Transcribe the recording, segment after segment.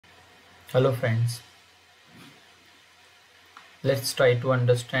Hello friends, let's try to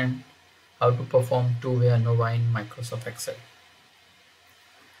understand how to perform two-way ANOVA in Microsoft Excel.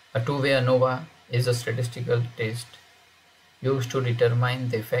 A two-way ANOVA is a statistical test used to determine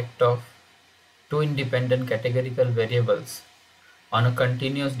the effect of two independent categorical variables on a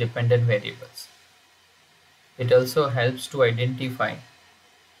continuous dependent variables. It also helps to identify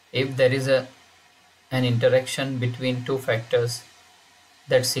if there is an interaction between two factors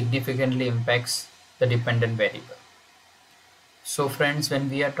that significantly impacts the dependent variable. So friends, when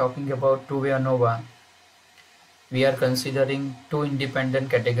we are talking about two-way ANOVA, we are considering two independent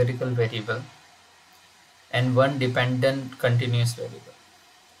categorical variable and one dependent continuous variable.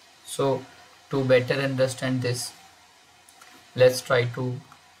 So to better understand this, let's try to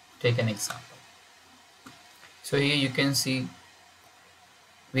take an example. So here you can see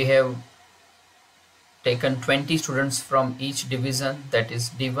we have taken 20 students from each division, that is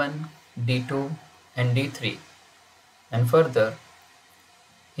D1, D2 and D3, and further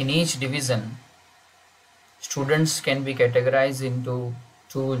in each division students can be categorized into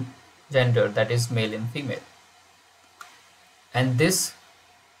two gender, that is male and female, and this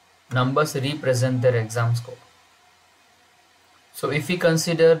numbers represent their exam score. So if we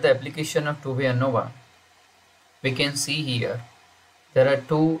consider the application of two-way ANOVA, we can see here there are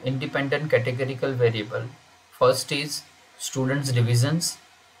two independent categorical variable. First is students divisions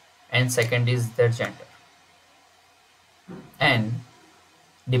and second is their gender, and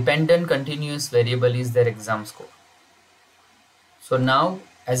dependent continuous variable is their exam score. So now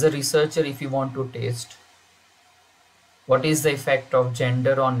as a researcher, if you want to test what is the effect of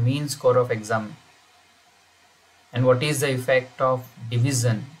gender on mean score of exam and what is the effect of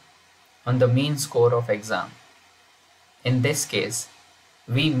division on the mean score of exam, in this case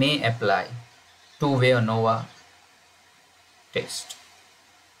we may apply two-way ANOVA test.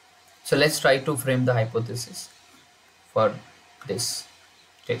 So let's try to frame the hypothesis for this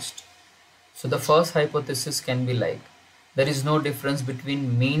test. So the first hypothesis can be like, there is no difference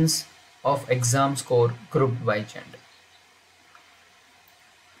between means of exam score grouped by gender.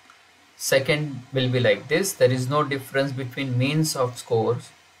 Second will be like this, there is no difference between means of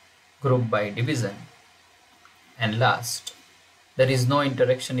scores grouped by division. And last, there is no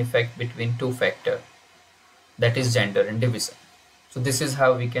interaction effect between two factors, that is gender and division. So this is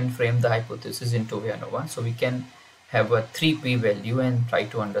how we can frame the hypothesis in two-way ANOVA. So we can have a 3p value and try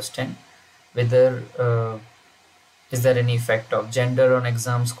to understand whether is there any effect of gender on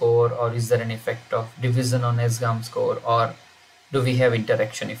exam score, or is there an effect of division on exam score, or do we have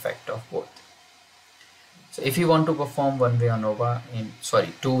interaction effect of both. So if you want to perform two-way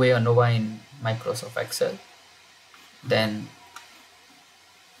ANOVA in Microsoft Excel, then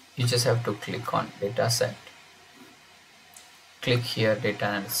you just have to click on data set, click here data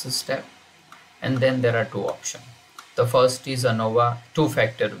analysis tab, and then there are two options. The first is ANOVA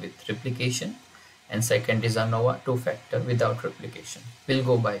two-factor with replication, and second is ANOVA two-factor without replication. We'll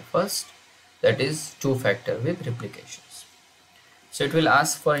go by first, that is two-factor with replications. So it will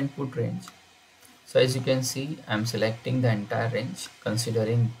ask for input range. So as you can see, I'm selecting the entire range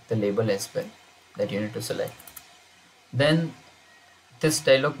considering the label as well that you need to select. Then this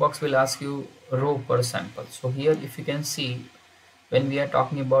dialog box will ask you row per sample. So here if you can see, when we are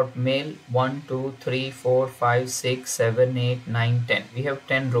talking about male 1 2 3 4 5 6 7 8 9 10, we have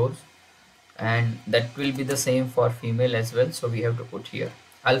 10 rows, and that will be the same for female as well. So we have to put here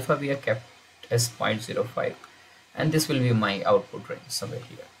alpha, we are kept as 0.05, and this will be my output range somewhere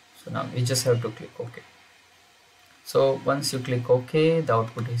here. So now we just have to click OK. So once you click OK, the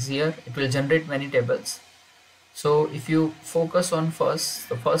output is here. It will generate many tables. So if you focus on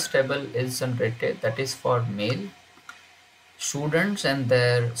the first table is generated, that is for male students and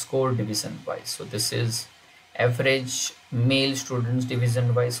their score division wise. So this is average male students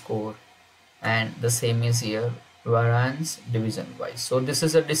division wise score, and the same is here variance division wise. So this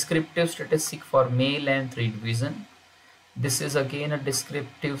is a descriptive statistic for male and 3 division. This is again a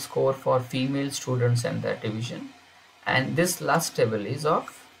descriptive score for female students and their division, and this last table is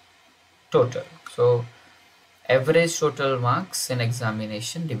of total. So average total marks in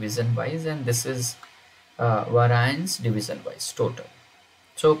examination division wise, and this is variance division wise total.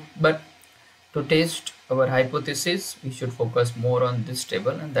 So but to test our hypothesis, we should focus more on this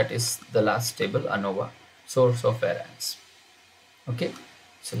table, and that is the last table, ANOVA source of variance. Okay,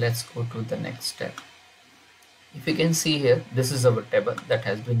 so let's go to the next step. If you can see here, this is our table that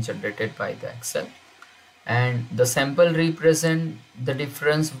has been generated by the Excel, and the sample represent the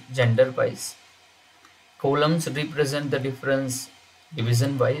difference gender wise, columns represent the difference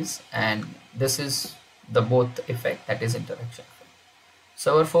division wise, and this is the both effect, that is interaction effect.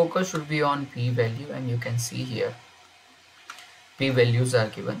 So our focus should be on p-value, and you can see here p-values are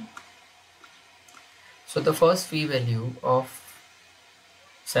given. So the first p-value of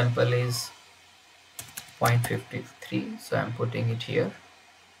sample is 0.53, so I'm putting it here,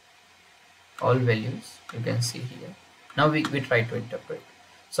 all values you can see here. Now we try to interpret.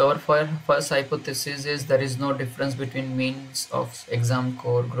 So our first hypothesis is there is no difference between means of exam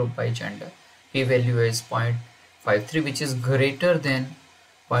score group by gender. P-value is 0.53, which is greater than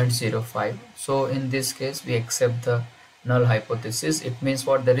 0.05. So in this case we accept the null hypothesis. It means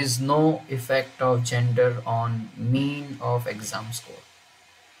what? There is no effect of gender on mean of exam score.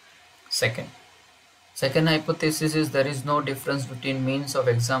 Second hypothesis is there is no difference between means of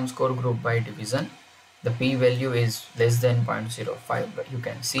exam score group by division. The p-value is less than 0.05, but you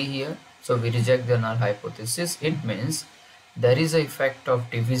can see here. So we reject the null hypothesis. It means there is an effect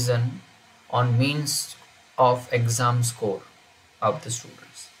of division on means of exam score of the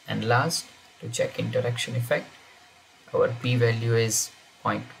students. And last, to check interaction effect, our p-value is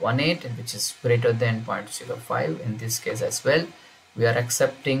 0.18, which is greater than 0.05 in this case as well. We are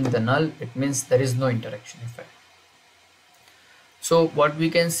accepting the null. It means there is no interaction effect. So what we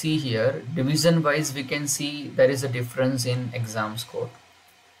can see here, division wise, we can see there is a difference in exam score.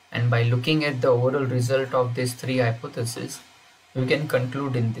 And by looking at the overall result of these three hypotheses, we can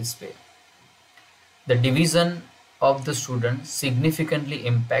conclude in this way. The division of the student significantly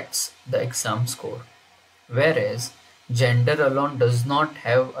impacts the exam score, whereas gender alone does not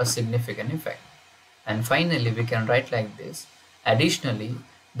have a significant effect. And finally, we can write like this. Additionally,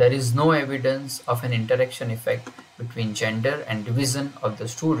 there is no evidence of an interaction effect between gender and division of the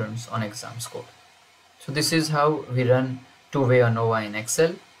students on exam score. So this is how we run two-way ANOVA in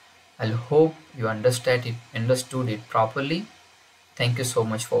Excel. I hope you understood it properly. Thank you so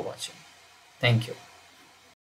much for watching. Thank you.